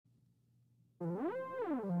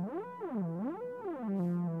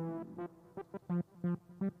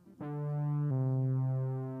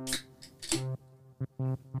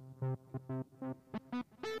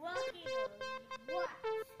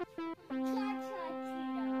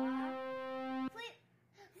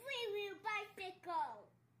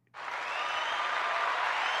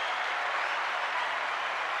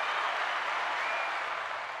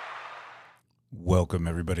Welcome,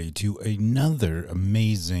 everybody, to another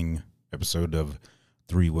amazing episode of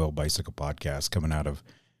Three Wheel Bicycle Podcast coming out of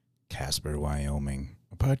Casper, Wyoming.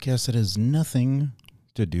 A podcast that has nothing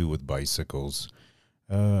to do with bicycles.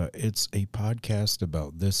 It's a podcast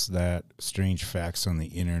about this, that, strange facts on the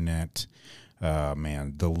internet.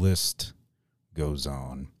 Man, the list goes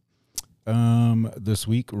on. This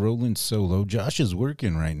week, rolling solo. Josh is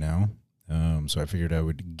working right now, so I figured I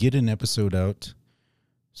would get an episode out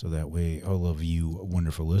so that way all of you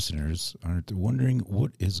wonderful listeners aren't wondering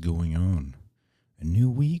what is going on. A new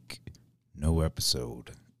week, no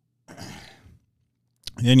episode.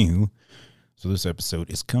 Anywho, so this episode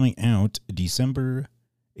is coming out December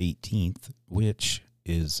 18th, which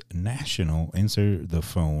is National Answer the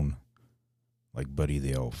Phone like Buddy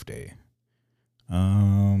the Elf Day.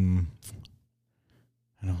 I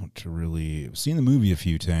don't really... I've seen the movie a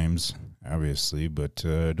few times, obviously, but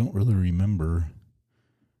I don't really remember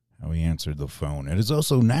how he answered the phone. It is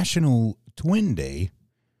also National Twin Day.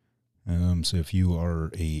 So if you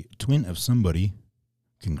are a twin of somebody,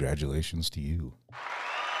 congratulations to you.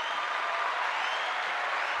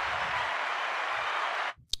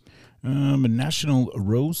 National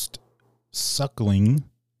Roast Suckling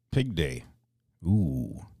Pig Day.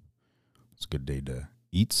 Ooh, it's a good day to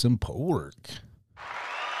eat some pork.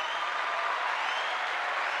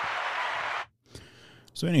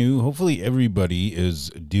 So anyway, hopefully everybody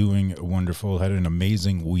is doing wonderful, had an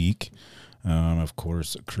amazing week. Of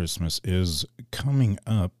course, Christmas is coming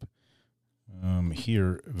up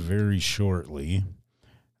here very shortly.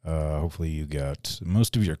 Hopefully you got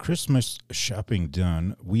most of your Christmas shopping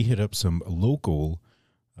done. We hit up some local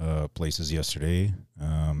places yesterday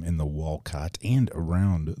in the Walcott and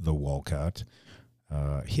around the Walcott.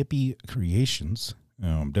 Hippie Creations.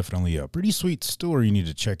 Definitely a pretty sweet store you need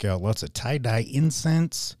to check out. Lots of tie-dye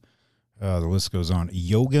incense. The list goes on.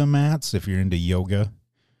 Yoga mats, if you're into yoga.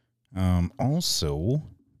 Also,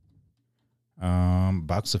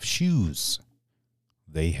 box of shoes.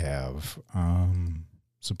 They have some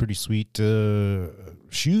pretty sweet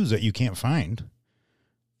shoes that you can't find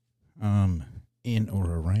in or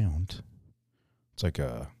around. It's like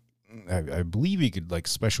I believe you could like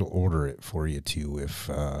special order it for you too if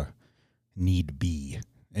need be.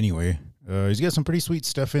 Anyway, he's got some pretty sweet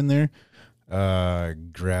stuff in there.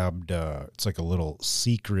 Grabbed it's like a little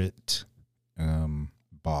secret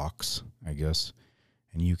box, I guess,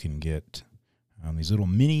 and you can get these little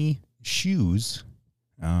mini shoes.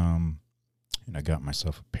 And I got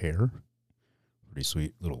myself a pair. Pretty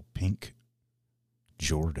sweet little pink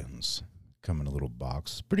Jordans come in a little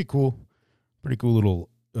box. Pretty cool. Pretty cool little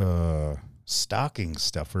stocking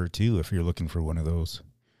stuffer too if you're looking for one of those.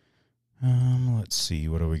 Let's see,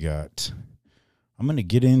 what do we got? I'm going to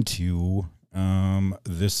get into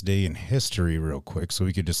this day in history real quick so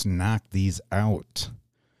we could just knock these out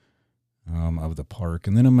of the park.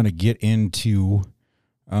 And then I'm going to get into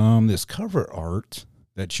this cover art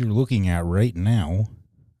that you're looking at right now,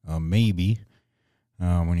 maybe,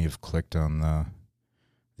 when you've clicked on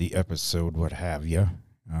the episode, what have you.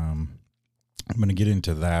 I'm going to get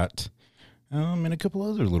into that and a couple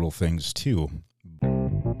other little things, too.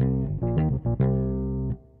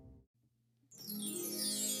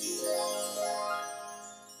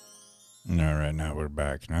 All right, now we're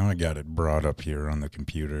back. Now I got it brought up here on the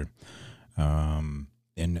computer. In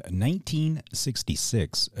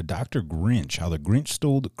 1966, Dr. Grinch, How the Grinch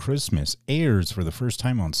Stole Christmas, airs for the first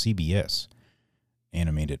time on CBS.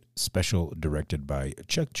 Animated special directed by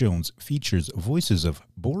Chuck Jones, features voices of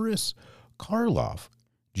Boris Karloff,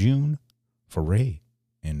 June Foray,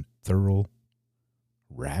 and Thurl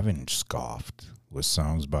Ravenscoft, with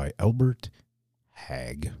songs by Albert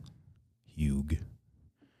Hugh.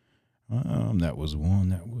 That was one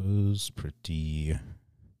that was pretty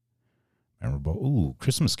memorable. Ooh,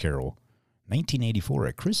 Christmas Carol. 1984,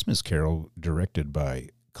 A Christmas Carol directed by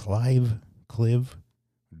Clive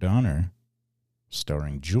Donner,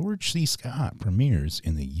 starring George C. Scott, premieres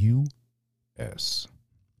in the U.S.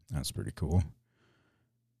 That's pretty cool.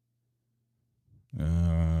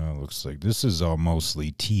 Looks like this is all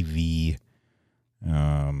mostly TV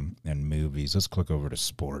and movies. Let's click over to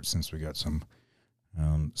sports since we got some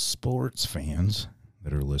sports fans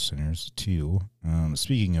that are listeners too.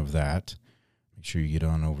 Speaking of that, make sure you get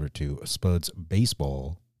on over to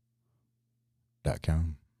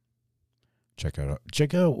spudsbaseball.com. Check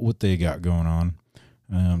out what they got going on.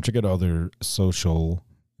 Check out all their social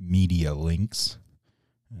media links.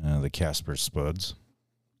 The Casper Spuds.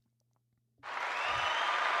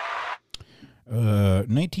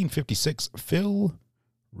 1956, Phil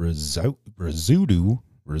Risotto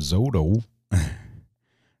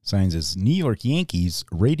signs as New York Yankees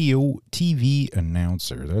radio TV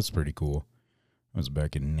announcer. That's pretty cool. That was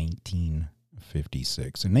back in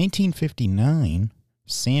 1956. In 1959,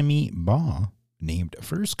 Sammy Baugh named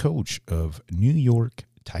first coach of New York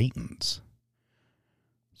Titans.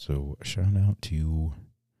 So shout out to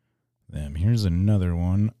them. Here's another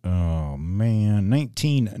one. Oh, man.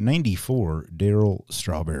 1994, Darryl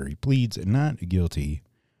Strawberry pleads not guilty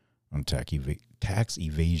on tax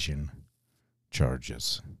evasion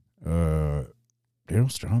charges.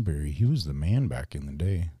 Darryl Strawberry, he was the man back in the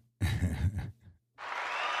day.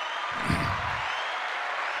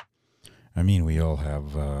 I mean, we all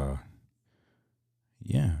have,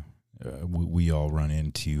 we all run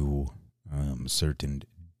into certain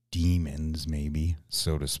demons, maybe,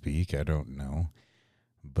 so to speak. I don't know.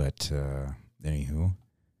 But, anywho,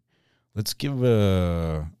 let's give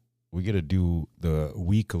we got to do the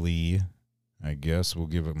weekly, I guess. We'll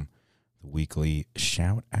give them the weekly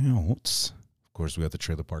shout-outs. Of course, we got the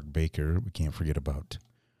Trailer Park Baker. We can't forget about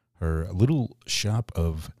her little shop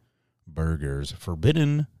of burgers.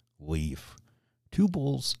 Forbidden Leaf. Two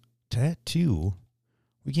Bulls Tattoo.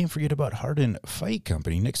 We can't forget about Harden Fight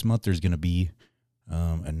Company. Next month, there's going to be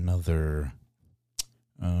another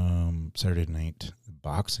Saturday night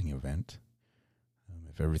boxing event.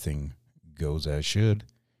 If everything goes as should.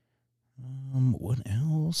 What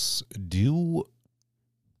else do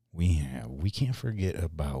we have? We can't forget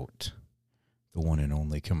about the one and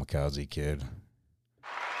only Kamikaze Kid.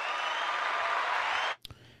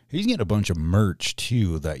 He's got a bunch of merch,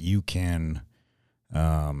 too, that you can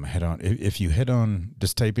head on. If you head on,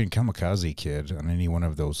 just type in Kamikaze Kid on any one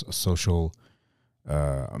of those social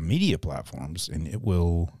media platforms, and it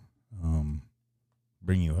will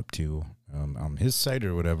bring you up to his site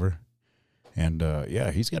or whatever. And,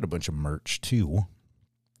 he's got a bunch of merch, too.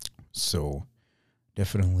 So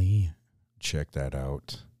definitely check that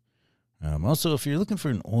out. Also, if you're looking for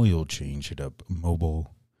an oil change, hit up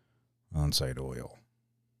Mobile On-Site Oil.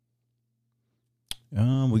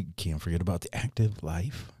 We can't forget about the Active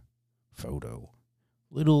Life Photo.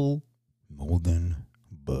 Little Molden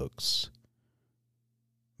Books.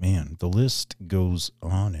 Man, the list goes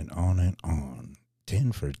on and on and on.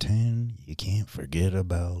 10 for 10. You can't forget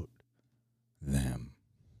about them.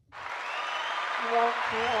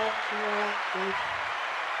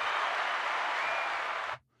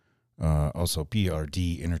 Also,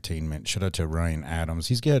 PRD Entertainment. Shout out to Ryan Adams.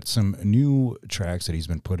 He's got some new tracks that he's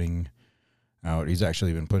been putting out. He's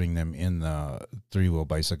actually been putting them in the Three Wheel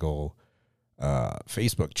Bicycle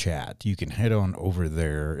Facebook chat. You can head on over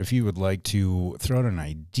there if you would like to throw out an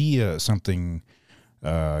idea, something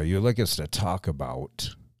you'd like us to talk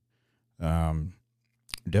about.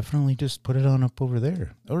 Definitely just put it on up over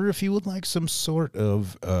there. Or if you would like some sort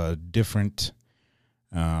of different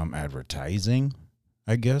advertising,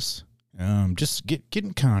 I guess, just get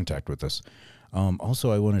in contact with us.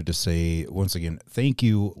 Also, I wanted to say, once again, thank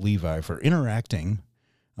you, Levi, for interacting,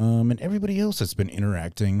 and everybody else that's been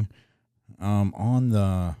interacting on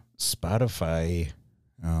the Spotify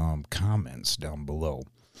comments down below.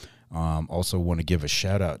 Also want to give a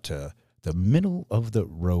shout-out to the Middle of the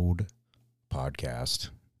Road podcast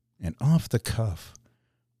and Off the Cuff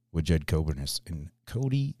with Jed Coburnis and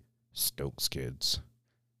Cody Stokes Kids.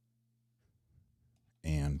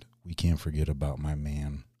 And we can't forget about my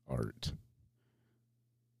man, Art,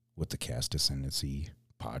 with the Cast Ascendancy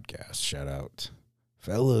podcast. Shout out,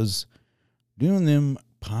 fellas, doing them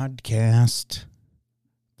podcast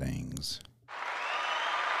things.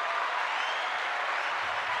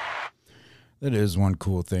 That is one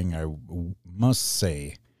cool thing I must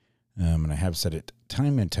say, and I have said it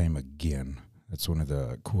time and time again. That's one of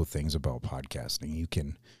the cool things about podcasting. You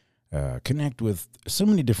can connect with so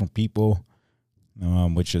many different people,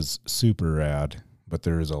 which is super rad, but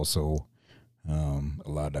there is also a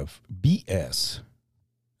lot of BS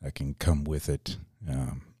that can come with it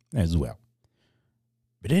as well.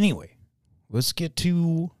 But anyway, let's get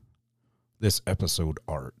to this episode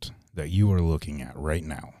art that you are looking at right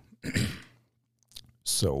now.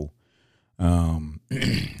 So,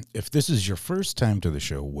 if this is your first time to the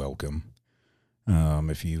show, welcome.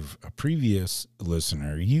 If you've a previous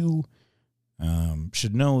listener, you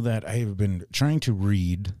should know that I have been trying to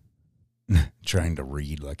read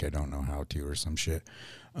like I don't know how to or some shit.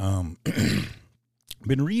 Been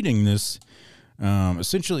reading this.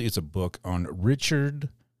 Essentially, it's a book on Richard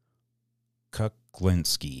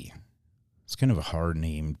Kuklinski. It's kind of a hard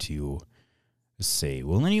name to say.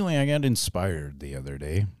 Well, anyway, I got inspired the other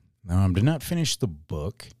day. Did not finish the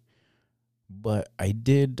book, but I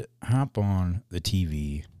did hop on the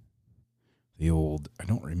TV, the old, I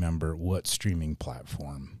don't remember what streaming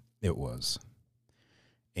platform it was.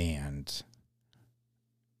 And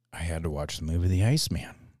I had to watch the movie The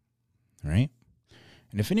Iceman, right?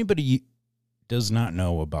 And if anybody does not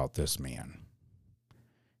know about this man,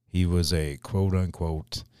 he was a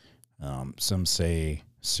quote-unquote, some say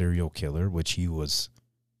serial killer, which he was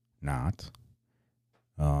not.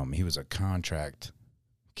 He was a contract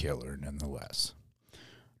killer, nonetheless.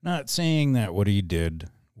 Not saying that what he did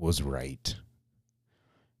was right.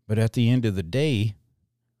 But at the end of the day,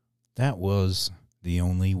 that was the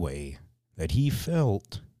only way that he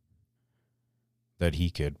felt that he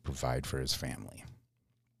could provide for his family.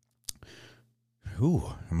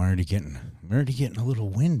 Ooh, I'm already getting a little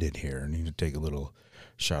winded here. I need to take a little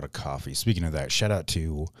shot of coffee. Speaking of that, shout out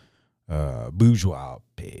to Bourgeois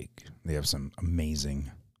Pig. They have some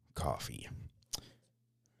amazing coffee.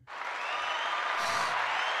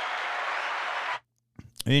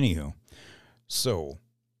 Anywho, so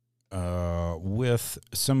with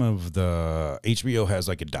some of the HBO has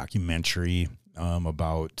like a documentary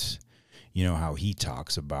about, you know, how he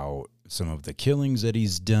talks about some of the killings that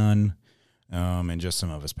he's done, and just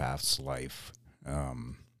some of his past life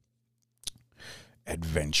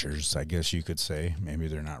adventures, I guess you could say. Maybe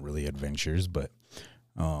they're not really adventures, but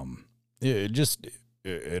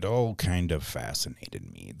it all kind of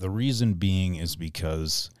fascinated me. The reason being is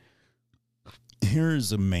because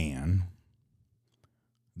here's a man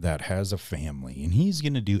that has a family, and he's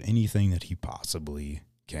going to do anything that he possibly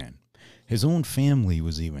can. His own family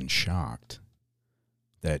was even shocked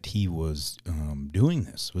that he was doing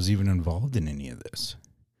this, was even involved in any of this.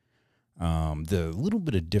 The little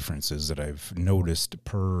bit of differences that I've noticed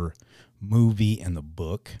per movie and the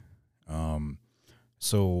book.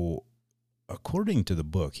 So according to the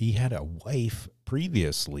book, he had a wife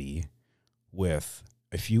previously with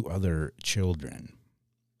a few other children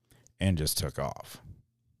and just took off.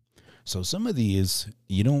 So some of these,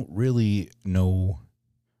 you don't really know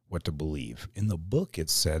what to believe. In the book, it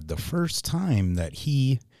said the first time that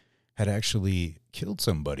he had actually killed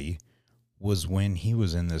somebody was when he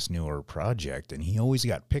was in this newer project, and he always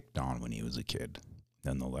got picked on when he was a kid,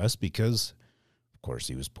 nonetheless, because, of course,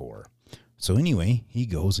 he was poor. So anyway, he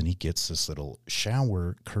goes and he gets this little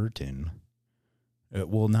shower curtain.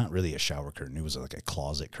 Well, not really a shower curtain. It was like a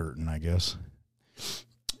closet curtain, I guess.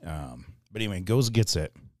 But anyway, goes and gets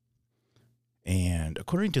it. And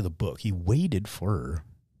according to the book, he waited for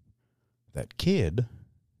that kid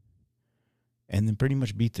and then pretty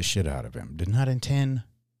much beat the shit out of him. Did not intend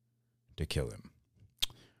to kill him.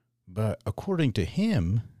 But according to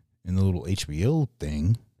him, in the little HBO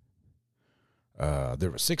thing, there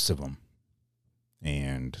were 6 of them.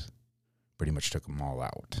 And pretty much took them all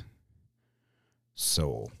out.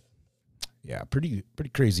 So, yeah, pretty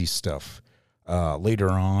crazy stuff.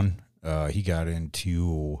 Later on, he got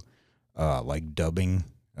into like dubbing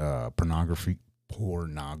pornography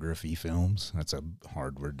films. That's a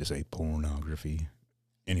hard word to say, pornography.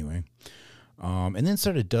 Anyway, and then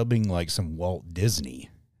started dubbing like some Walt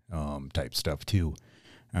Disney type stuff too.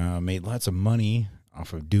 Made lots of money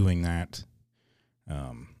off of doing that.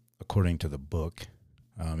 According to the book,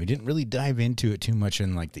 he didn't really dive into it too much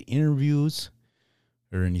in like the interviews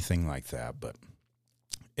or anything like that. But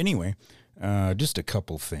anyway, just a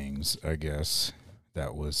couple things, I guess,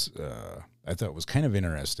 that was I thought was kind of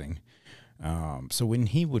interesting. So when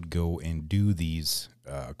he would go and do these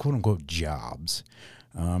quote unquote jobs,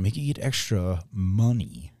 he could get extra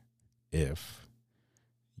money if,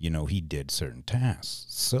 you know, he did certain tasks.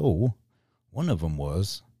 So one of them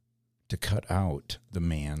was to cut out the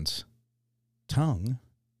man's tongue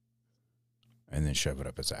and then shove it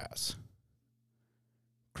up his ass.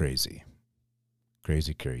 Crazy.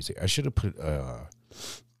 I should have put a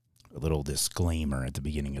little disclaimer at the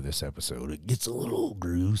beginning of this episode. It gets a little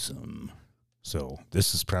gruesome. So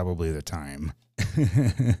this is probably the time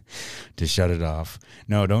to shut it off.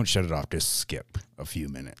 No, don't shut it off. Just skip a few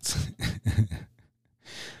minutes.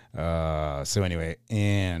 So anyway,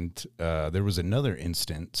 and there was another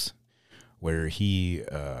instance where he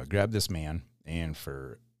grabbed this man, and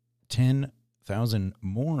for 10,000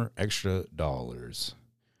 more extra dollars,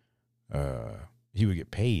 he would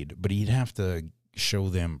get paid, but he'd have to show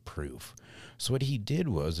them proof. So what he did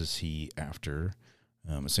was he, after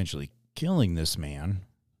essentially killing this man,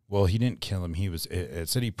 well, he didn't kill him. It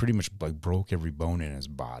said he pretty much like broke every bone in his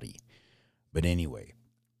body. But anyway,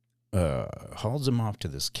 hauls him off to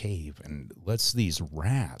this cave and lets these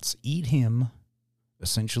rats eat him,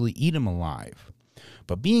 essentially eat him alive.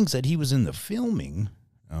 But being that he was in the filming,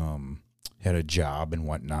 had a job and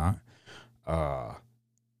whatnot,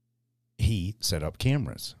 he set up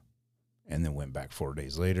cameras and then went back 4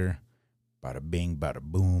 days later, bada bing, bada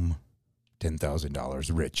boom,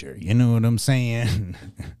 $10,000 richer. You know what I'm saying?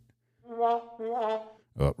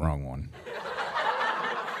 Oh, wrong one.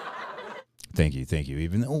 Thank you.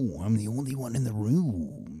 Even though I'm the only one in the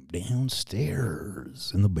room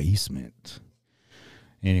downstairs in the basement.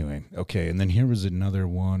 Anyway, okay, and then here was another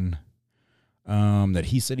one that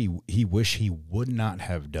he said he wished he would not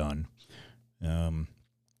have done.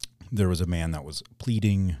 There was a man that was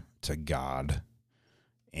pleading to God,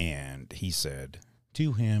 and he said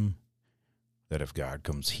to him that if God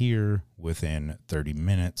comes here within 30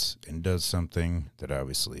 minutes and does something, that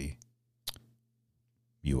obviously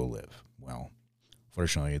you will live. Well,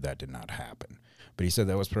 fortunately, that did not happen. But he said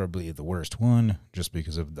that was probably the worst one just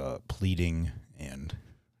because of the pleading, and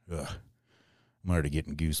I'm already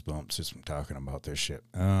getting goosebumps just from talking about this shit.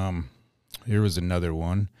 Here was another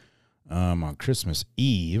one. On Christmas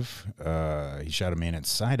Eve, he shot a man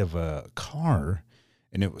inside of a car,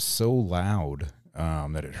 and it was so loud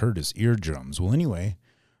that it hurt his eardrums. Well, anyway,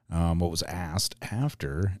 what was asked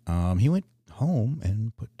after, he went home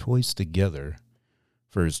and put toys together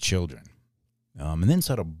for his children, and then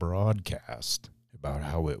set a broadcast about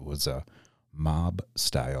how it was a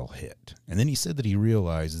mob-style hit. And then he said that he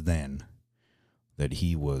realized then that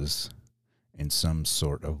he was in some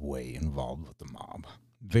sort of way involved with the mob.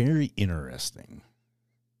 Very interesting.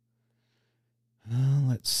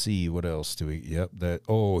 Let's see, what else do we? Yep,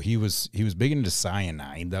 he was big into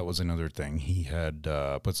cyanide. That was another thing. He had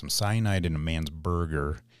put some cyanide in a man's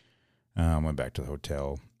burger. Went back to the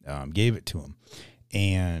hotel, gave it to him,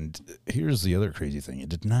 and here's the other crazy thing: it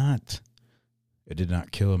did not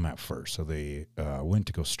kill him at first. So they went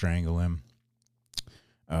to go strangle him.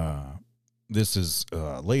 This is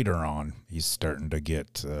later on. He's starting to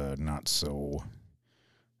get not so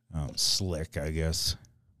slick, I guess,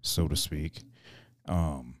 so to speak.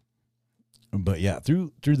 But yeah,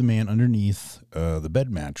 threw the man underneath the bed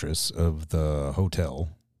mattress of the hotel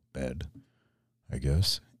bed, I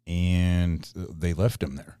guess, and they left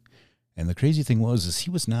him there. And the crazy thing is he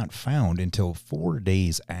was not found until 4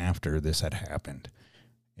 days after this had happened.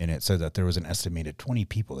 And it said that there was an estimated 20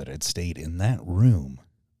 people that had stayed in that room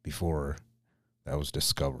before that was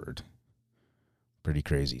discovered. Pretty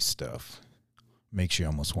crazy stuff. Makes you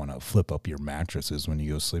almost want to flip up your mattresses when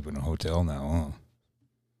you go sleep in a hotel now, huh?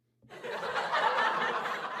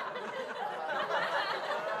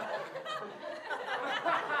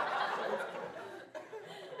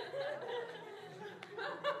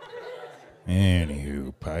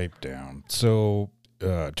 Anywho, pipe down. So,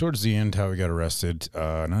 towards the end, how he got arrested,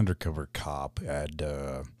 an undercover cop had,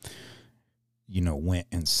 went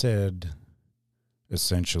and said,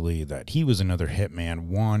 essentially, that he was another hitman,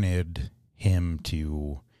 wanted him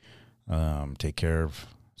to take care of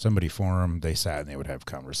somebody for him. They sat and they would have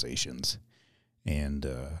conversations and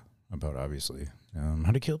about, obviously,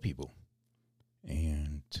 how to kill people.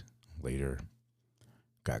 And later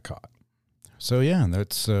got caught. So, yeah,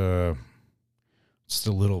 that's just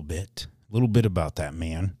a little bit about that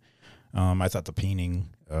man. I thought the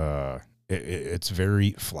painting, it's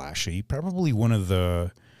very flashy. Probably one of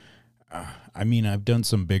the, I've done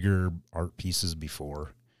some bigger art pieces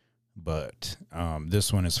before, but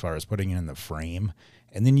this one, as far as putting it in the frame,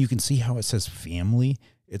 and then you can see how it says family.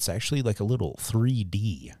 It's actually like a little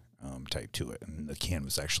 3D type to it, and the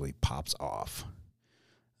canvas actually pops off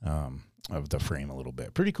of the frame a little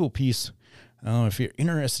bit. Pretty cool piece. If you're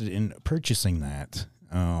interested in purchasing that,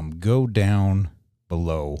 go down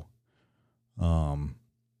below,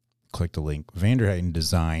 click the link, Vanderheiden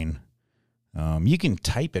Design. You can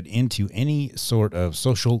type it into any sort of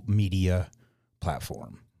social media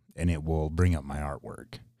platform, and it will bring up my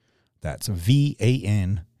artwork. That's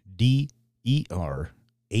VANDERHEIDEN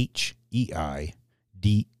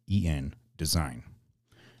Design.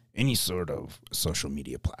 Any sort of social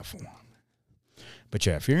media platform. But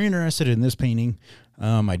yeah, if you're interested in this painting,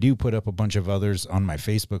 I do put up a bunch of others on my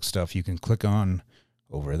Facebook stuff. You can click on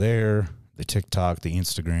over there, the TikTok, the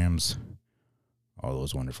Instagrams, all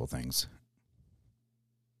those wonderful things.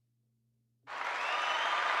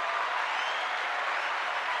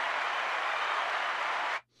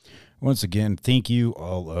 Once again, thank you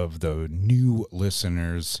all of the new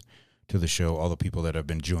listeners to the show, all the people that have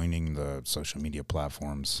been joining the social media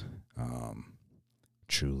platforms.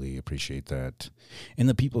 Truly appreciate that. And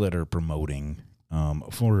the people that are promoting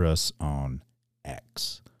for us on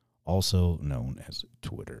X, also known as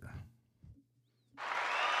Twitter.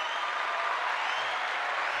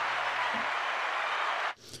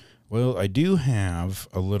 Well, I do have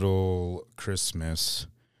a little Christmas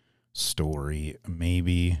story,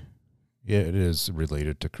 maybe. Yeah, it is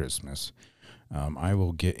related to Christmas. I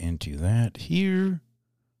will get into that here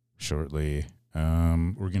shortly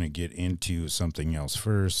We're going to get into something else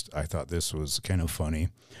first. I thought this was kind of funny.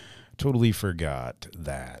 Totally forgot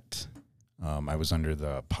that I was under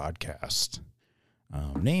the podcast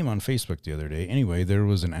name on Facebook the other day. Anyway, there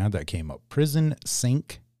was an ad that came up. Prison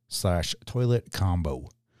sink / toilet combo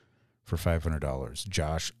for $500.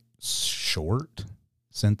 Josh Short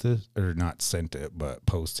sent this, or not sent it, but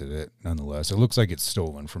posted it nonetheless. It looks like it's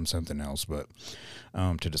stolen from something else, but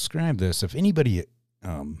to describe this, if anybody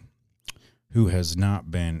who has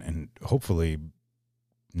not been, and hopefully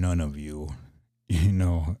none of you,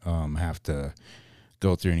 have to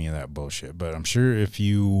go through any of that bullshit, but I'm sure if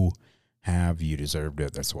you have, you deserved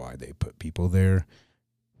it. That's why they put people there.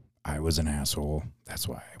 I was an asshole. That's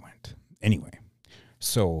why I went. Anyway,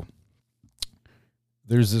 so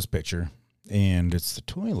there's this picture, and it's the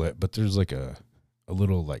toilet, but there's like a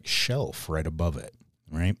little like shelf right above it,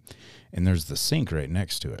 right? And there's the sink right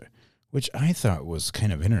next to it, which I thought was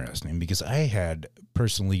kind of interesting because I had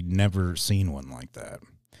personally never seen one like that.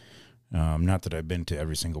 Not that I've been to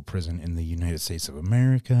every single prison in the United States of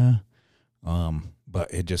America,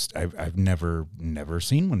 but I've never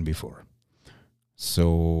seen one before.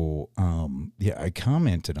 So, I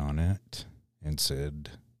commented on it and said,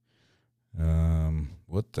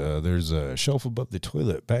 there's a shelf above the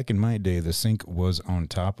toilet. Back in my day, the sink was on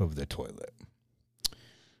top of the toilet.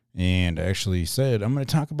 And I actually said, I'm going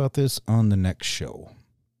to talk about this on the next show.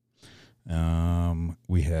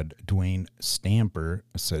 We had Dwayne Stamper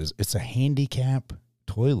says it's a handicap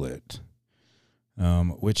toilet,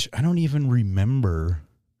 which I don't even remember.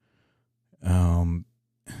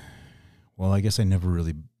 Well, I guess I never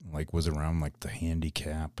really was around the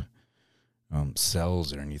handicap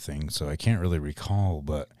cells or anything, so I can't really recall,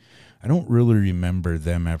 but I don't really remember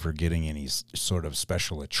them ever getting any sort of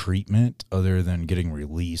special treatment other than getting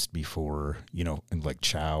released before,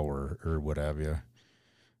 chow or what have you.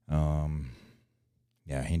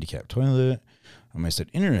 Handicap toilet. I said,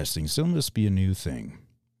 interesting, still must be a new thing.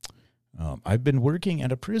 I've been working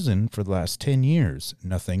at a prison for the last 10 years.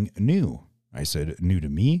 Nothing new. I said, new to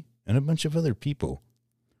me and a bunch of other people.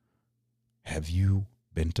 Have you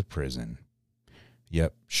been to prison?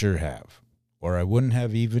 Yep, sure have. Or I wouldn't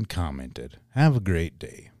have even commented. Have a great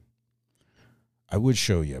day. I would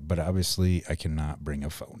show you, but obviously I cannot bring a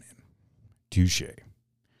phone in. Touche.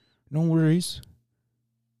 No worries.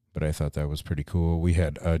 But I thought that was pretty cool. We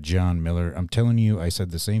had John Miller. I'm telling you, I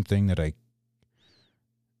said the same thing That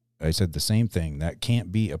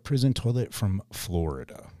can't be a prison toilet from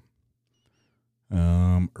Florida.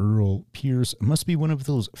 Earl Pierce must be one of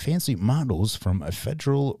those fancy models from a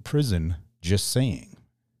federal prison. Just saying.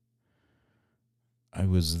 I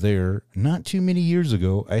was there not too many years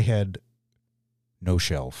ago. I had no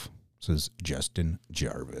shelf, says Justin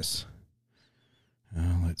Jarvis.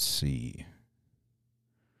 Let's see.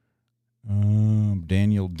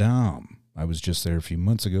 Daniel Dom. I was just there a few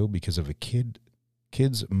months ago because of a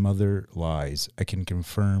kid's mother lies. I can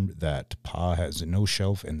confirm that Pa has no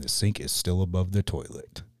shelf and the sink is still above the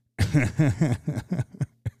toilet.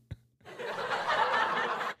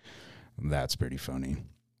 That's pretty funny.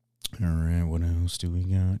 All right, what else do we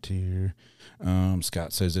got here?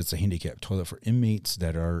 Scott says it's a handicap toilet for inmates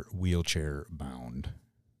that are wheelchair bound.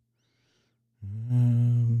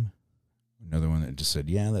 Another one that just said,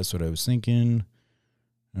 yeah, that's what I was thinking.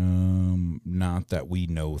 Not that we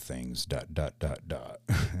know things, ...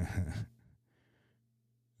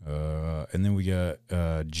 And then we got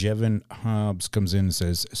Jevin Hobbs comes in and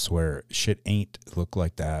says, swear, shit ain't look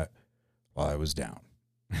like that while I was down.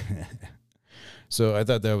 So I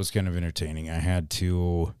thought that was kind of entertaining. I had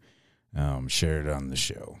to share it on the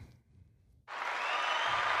show.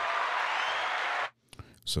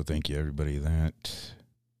 So thank you, everybody, that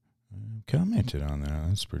commented on that.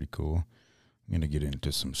 That's pretty cool. I'm going to get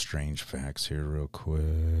into some strange facts here real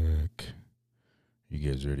quick.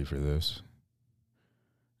 You guys ready for this?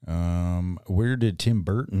 Where did Tim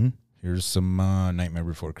Burton... Here's some Nightmare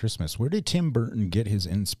Before Christmas. Where did Tim Burton get his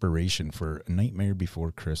inspiration for Nightmare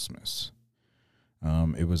Before Christmas?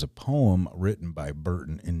 It was a poem written by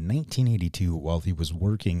Burton in 1982 while he was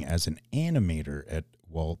working as an animator at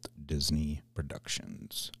Walt Disney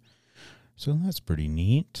Productions. So that's pretty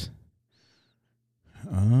neat.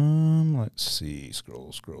 Let's see.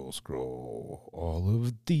 Scroll. All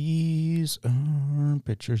of these are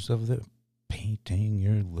pictures of the painting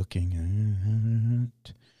you're looking at.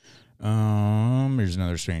 Here's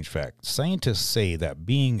another strange fact. Scientists say that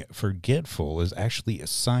being forgetful is actually a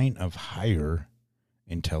sign of higher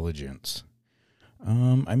intelligence.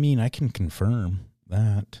 I can confirm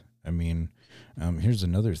that. Here's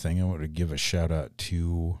another thing. I want to give a shout out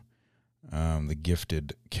to The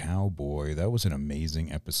Gifted Cowboy. That was an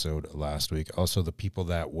amazing episode last week. Also, the people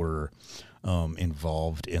that were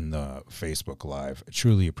involved in the Facebook Live. I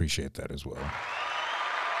truly appreciate that as well.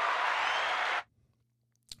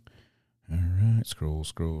 All right,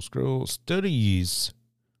 scroll. Studies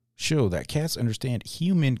show that cats understand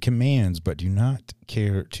human commands but do not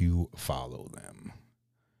care to follow them.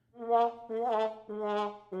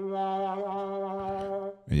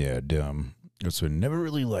 Yeah, dumb. So I never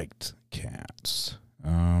really liked cats.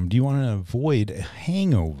 Do you want to avoid a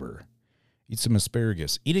hangover? Eat some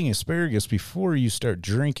asparagus. Eating asparagus before you start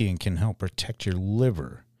drinking can help protect your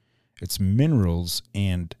liver. Its minerals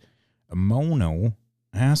and amino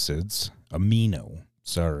acids, I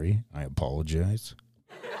apologize.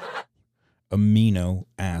 Amino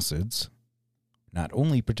acids not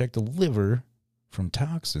only protect the liver from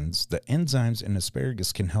toxins, the enzymes in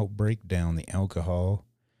asparagus can help break down the alcohol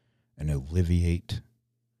and alleviate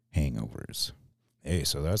hangovers. Hey,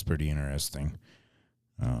 so that's pretty interesting.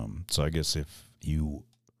 So I guess if you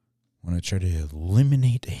want to try to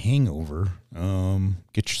eliminate a hangover,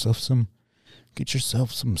 get yourself some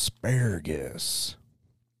asparagus.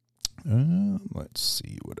 Let's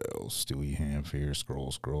see, what else do we have here?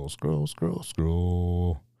 Scroll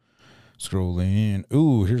in.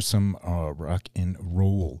 Ooh, here's some rock and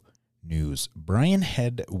roll news. Brian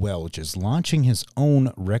Head Welch is launching his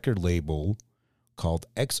own record label called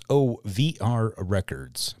XOVR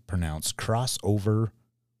Records, pronounced Crossover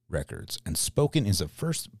Records, and Spoken is the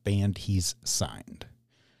first band he's signed.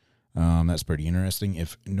 That's pretty interesting.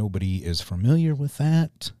 If nobody is familiar with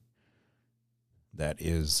that, that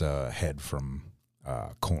is Head from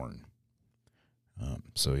Korn.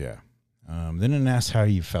 So yeah. Then I asked how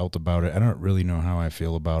you felt about it. I don't really know how I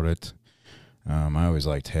feel about it. I always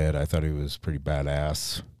liked Head. I thought he was pretty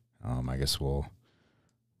badass. I guess we'll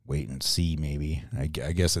wait and see, maybe. I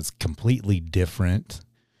guess it's completely different.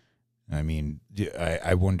 I mean,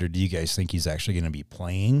 I wonder, do you guys think he's actually going to be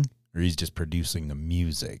playing, or he's just producing the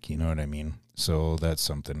music? You know what I mean? So that's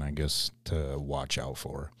something, I guess, to watch out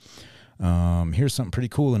for. Here's something pretty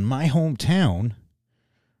cool. In my hometown,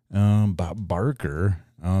 Bob Barker,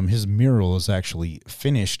 his mural is actually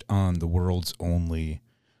finished on the world's only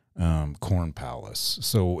Corn Palace.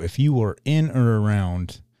 So if you are in or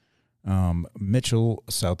around Mitchell,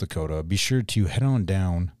 South Dakota, be sure to head on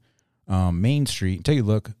down Main Street. Take a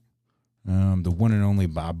look. The one and only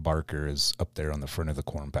Bob Barker is up there on the front of the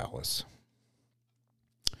Corn Palace.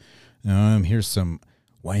 Here's some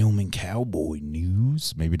Wyoming cowboy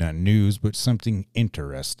news. Maybe not news, but something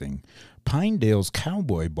interesting. Pinedale's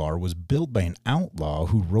Cowboy Bar was built by an outlaw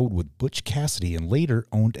who rode with Butch Cassidy and later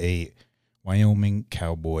owned a Wyoming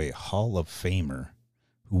Cowboy Hall of Famer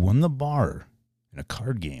who won the bar in a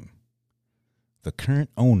card game. The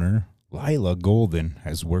current owner, Lila Golden,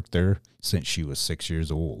 has worked there since she was 6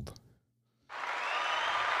 years old.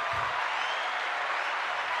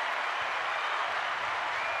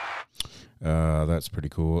 That's pretty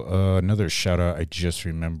cool. Another shout out I just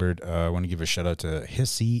remembered. I want to give a shout out to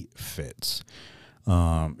Hissy Fitz.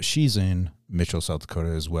 She's in Mitchell, South Dakota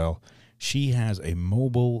as well. She has a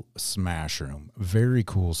mobile smash room. Very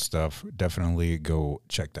cool stuff. Definitely go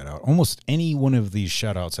check that out. Almost any one of these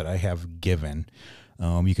shout outs that I have given,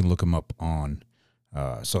 you can look them up on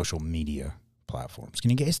social media platforms. Can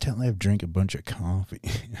you guys tell I've drank a bunch of coffee?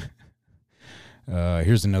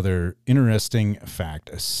 Here's another interesting fact.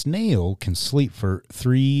 A snail can sleep for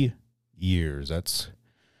 3 years.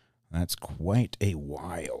 That's quite a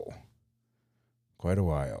while. Quite a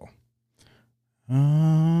while.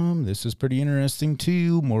 This is pretty interesting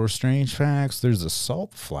too. More strange facts. There's a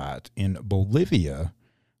salt flat in Bolivia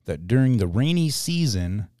that during the rainy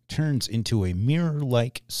season turns into a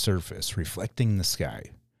mirror-like surface reflecting the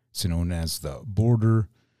sky. It's known as the border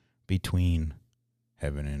between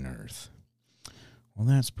heaven and earth. Well,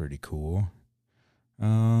 that's pretty cool.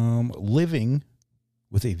 Living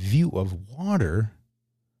with a view of water,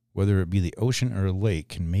 whether it be the ocean or a lake,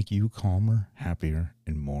 can make you calmer, happier,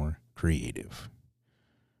 and more creative.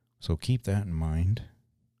 So keep that in mind.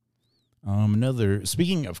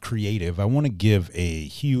 Speaking of creative, I want to give a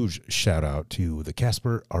huge shout out to the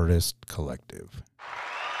Casper Artist Collective.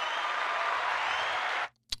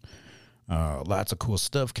 Lots of cool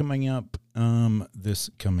stuff coming up this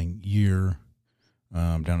coming year.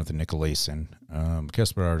 Down at the Nicolason.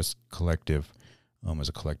 Casper Artist Collective is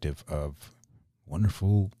a collective of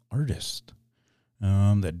wonderful artists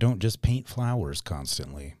that don't just paint flowers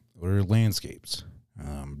constantly or landscapes.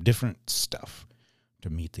 Different stuff to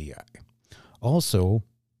meet the eye. Also,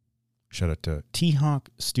 shout out to T-Hawk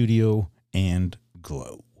Studio and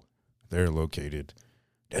Glow. They're located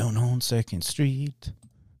down on 2nd Street.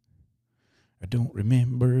 don't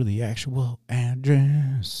remember the actual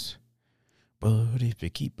address, but if you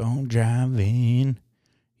keep on driving,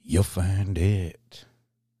 you'll find it.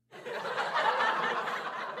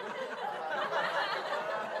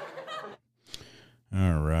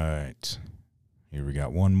 All right. Here we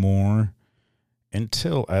got one more.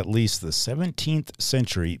 Until at least the 17th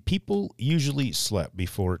century, people usually slept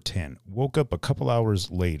before 10, woke up a couple hours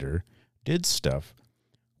later, did stuff,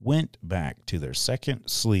 went back to their second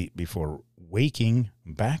sleep before waking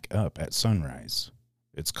back up at sunrise.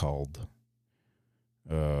 It's called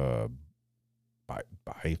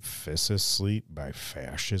bifascist sleep,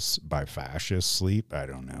 bifascist sleep. I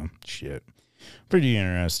don't know. Shit. Pretty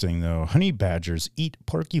interesting, though. Honey badgers eat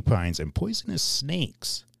porcupines and poisonous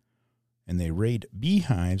snakes. And they raid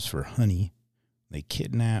beehives for honey. They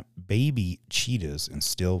kidnap baby cheetahs and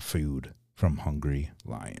steal food from hungry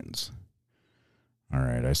lions. All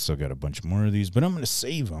right, I still got a bunch more of these, but I'm going to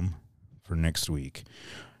save them for next week.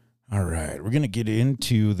 All right, we're going to get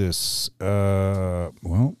into this,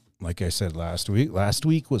 like I said last week. Last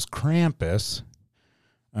week was Krampus.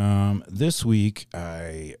 This week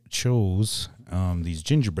I chose these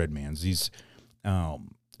gingerbread mans. These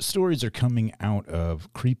stories are coming out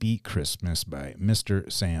of Creepy Christmas by Mr.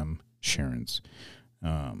 Sam Sharons.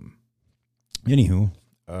 Anywho,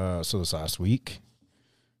 so this last week,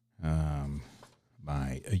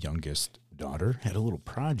 my youngest daughter had a little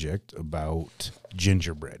project about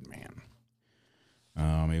Gingerdead man.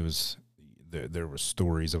 It was there were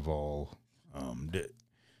stories of all.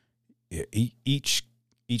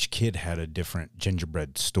 Each kid had a different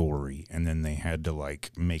gingerbread story, and then they had to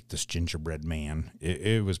like make this gingerbread man.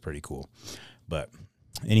 It was pretty cool. But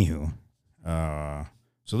anywho,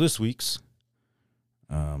 so this week's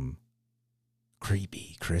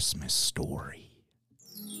creepy Christmas story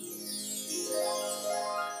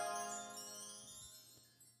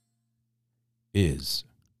is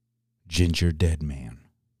Gingerdead man,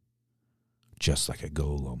 just like a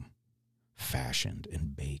golem, fashioned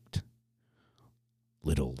and baked.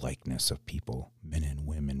 Little likeness of people, men and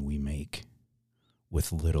women we make.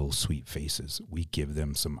 With little sweet faces, we give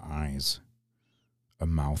them some eyes. A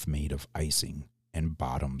mouth made of icing and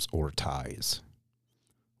bottoms or ties.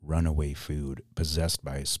 Runaway food possessed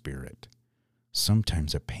by a spirit.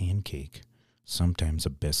 Sometimes a pancake, sometimes a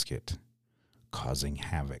biscuit. Causing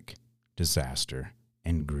havoc, disaster,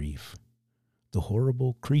 and grief. The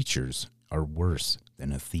horrible creatures are worse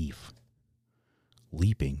than a thief.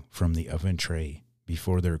 Leaping from the oven tray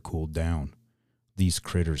before they're cooled down, these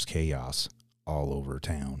critters chaos all over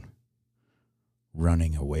town.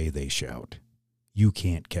 Running away they shout, "You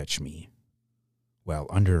can't catch me." While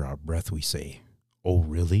under our breath we say, "Oh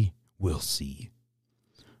really? We'll see."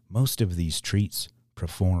 Most of these treats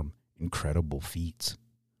perform incredible feats,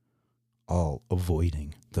 all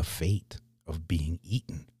avoiding the fate of being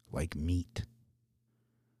eaten like meat.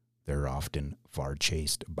 They're often far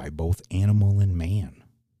chased by both animal and man.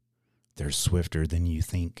 They're swifter than you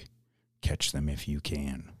think. Catch them if you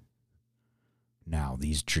can. Now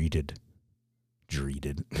these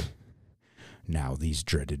now these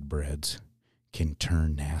dreaded breads can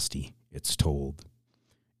turn nasty, it's told.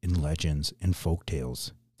 In legends and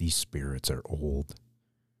folktales, these spirits are old.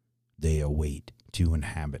 They await to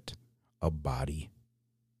inhabit a body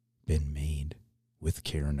been made with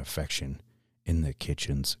care and affection. In the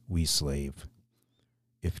kitchens we slave.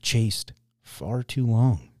 If chased far too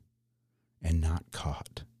long, and not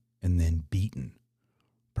caught, and then beaten,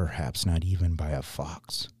 perhaps not even by a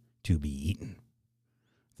fox, to be eaten.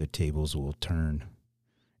 The tables will turn,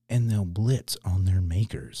 and they'll blitz on their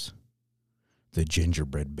makers. The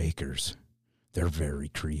gingerbread bakers, their very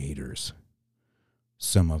creators.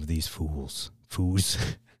 Some of these foos.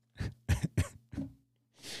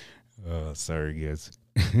 Oh, sorry, guys.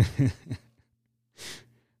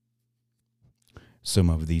 Some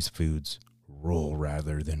of these foods roll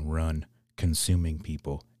rather than run, consuming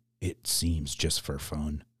people, it seems just for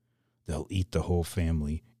fun. They'll eat the whole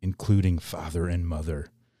family, including father and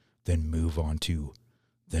mother, then move on to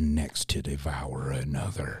the next to devour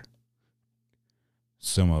another.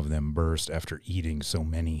 Some of them burst after eating so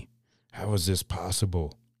many. How is this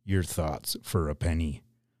possible? Your thoughts for a penny.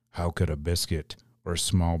 How could a biscuit or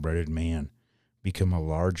small-breaded man become a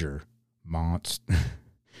large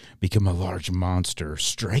monster,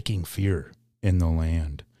 striking fear in the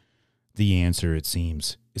land? The answer, it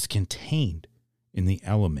seems, is contained in the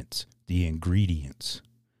elements, the ingredients.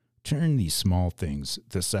 Turn these small things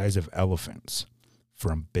the size of elephants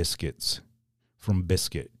from biscuit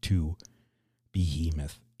to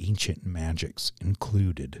behemoth, ancient magics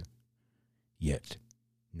included. Yet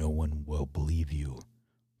no one will believe you.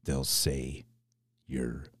 They'll say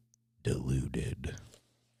you're Deluded.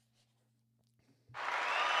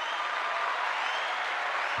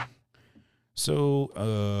 So,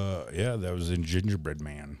 yeah, that was in Gingerdead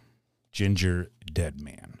Man. Gingerdead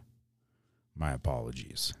Man. My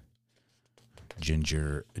apologies.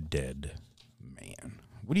 Gingerdead Man.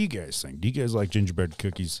 What do you guys think? Do you guys like gingerbread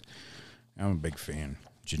cookies? I'm a big fan.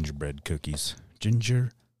 Gingerbread cookies.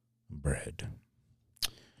 Gingerbread.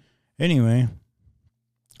 Anyway.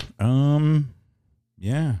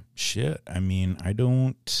 Yeah, shit. I mean, I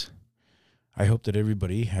hope that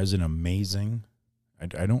everybody has an amazing,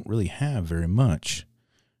 I don't really have very much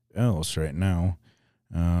else right now.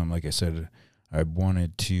 Like I said, I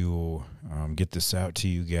wanted to get this out to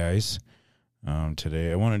you guys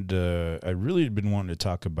today. I really had been wanting to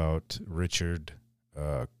talk about Richard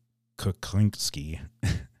Kuklinski.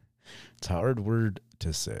 It's a hard word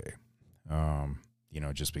to say,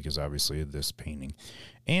 just because obviously of this painting.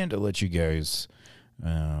 And to let you guys,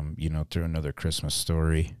 throw another Christmas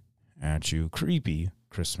story at you. Creepy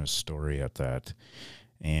Christmas story at that.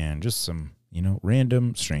 And just some,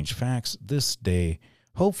 random strange facts this day.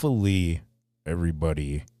 Hopefully,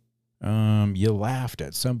 everybody, you laughed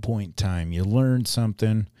at some point in time. You learned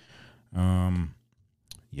something.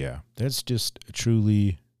 Yeah, that's just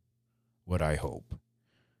truly what I hope.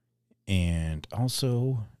 And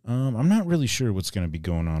also, I'm not really sure what's going to be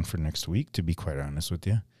going on for next week, to be quite honest with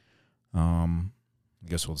you. I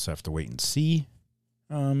guess we'll just have to wait and see,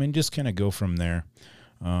 and just kind of go from there.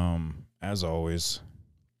 As always,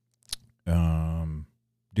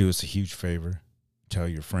 do us a huge favor. Tell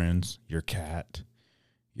your friends, your cat,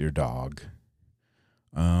 your dog.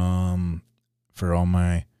 For all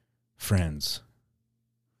my friends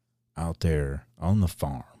out there on the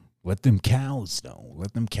farm, let them cows know.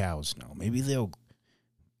 Maybe they'll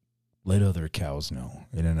let other cows know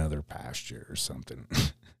in another pasture or something.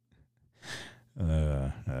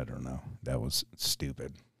 I don't know. That was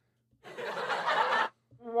stupid.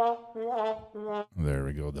 There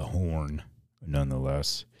we go. The horn,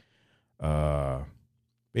 nonetheless. But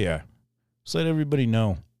yeah, just let everybody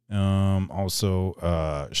know. Also,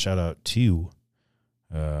 shout out to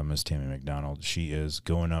Miss Tammy McDonald. She is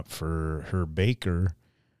going up for her baker.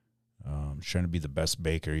 She's trying to be the best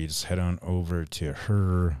baker. You just head on over to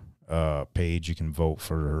her page. You can vote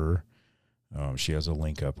for her. She has a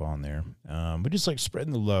link up on there. But just like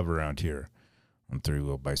spreading the love around here on Three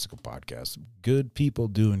Wheel Bicycle Podcast. Good people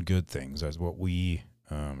doing good things. That's what we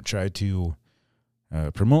try to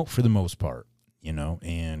promote for the most part,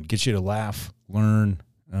 and get you to laugh, learn,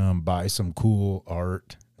 buy some cool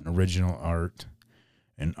art, original art,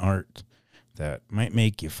 and art that might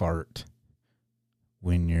make you fart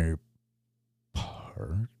when you're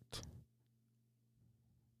part.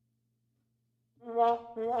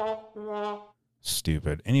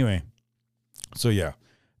 Stupid. Anyway, so yeah,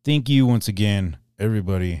 thank you once again,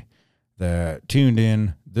 everybody that tuned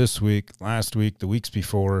in this week, last week, the weeks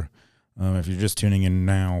before. If you're just tuning in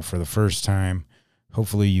now for the first time,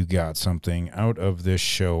 hopefully you got something out of this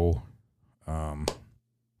show.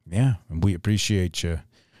 Yeah, and we appreciate you.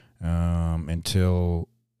 Until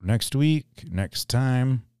next week, next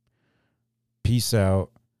time, peace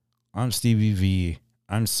out. I'm Stevie V.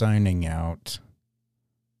 I'm signing out.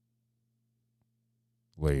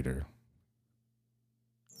 Later.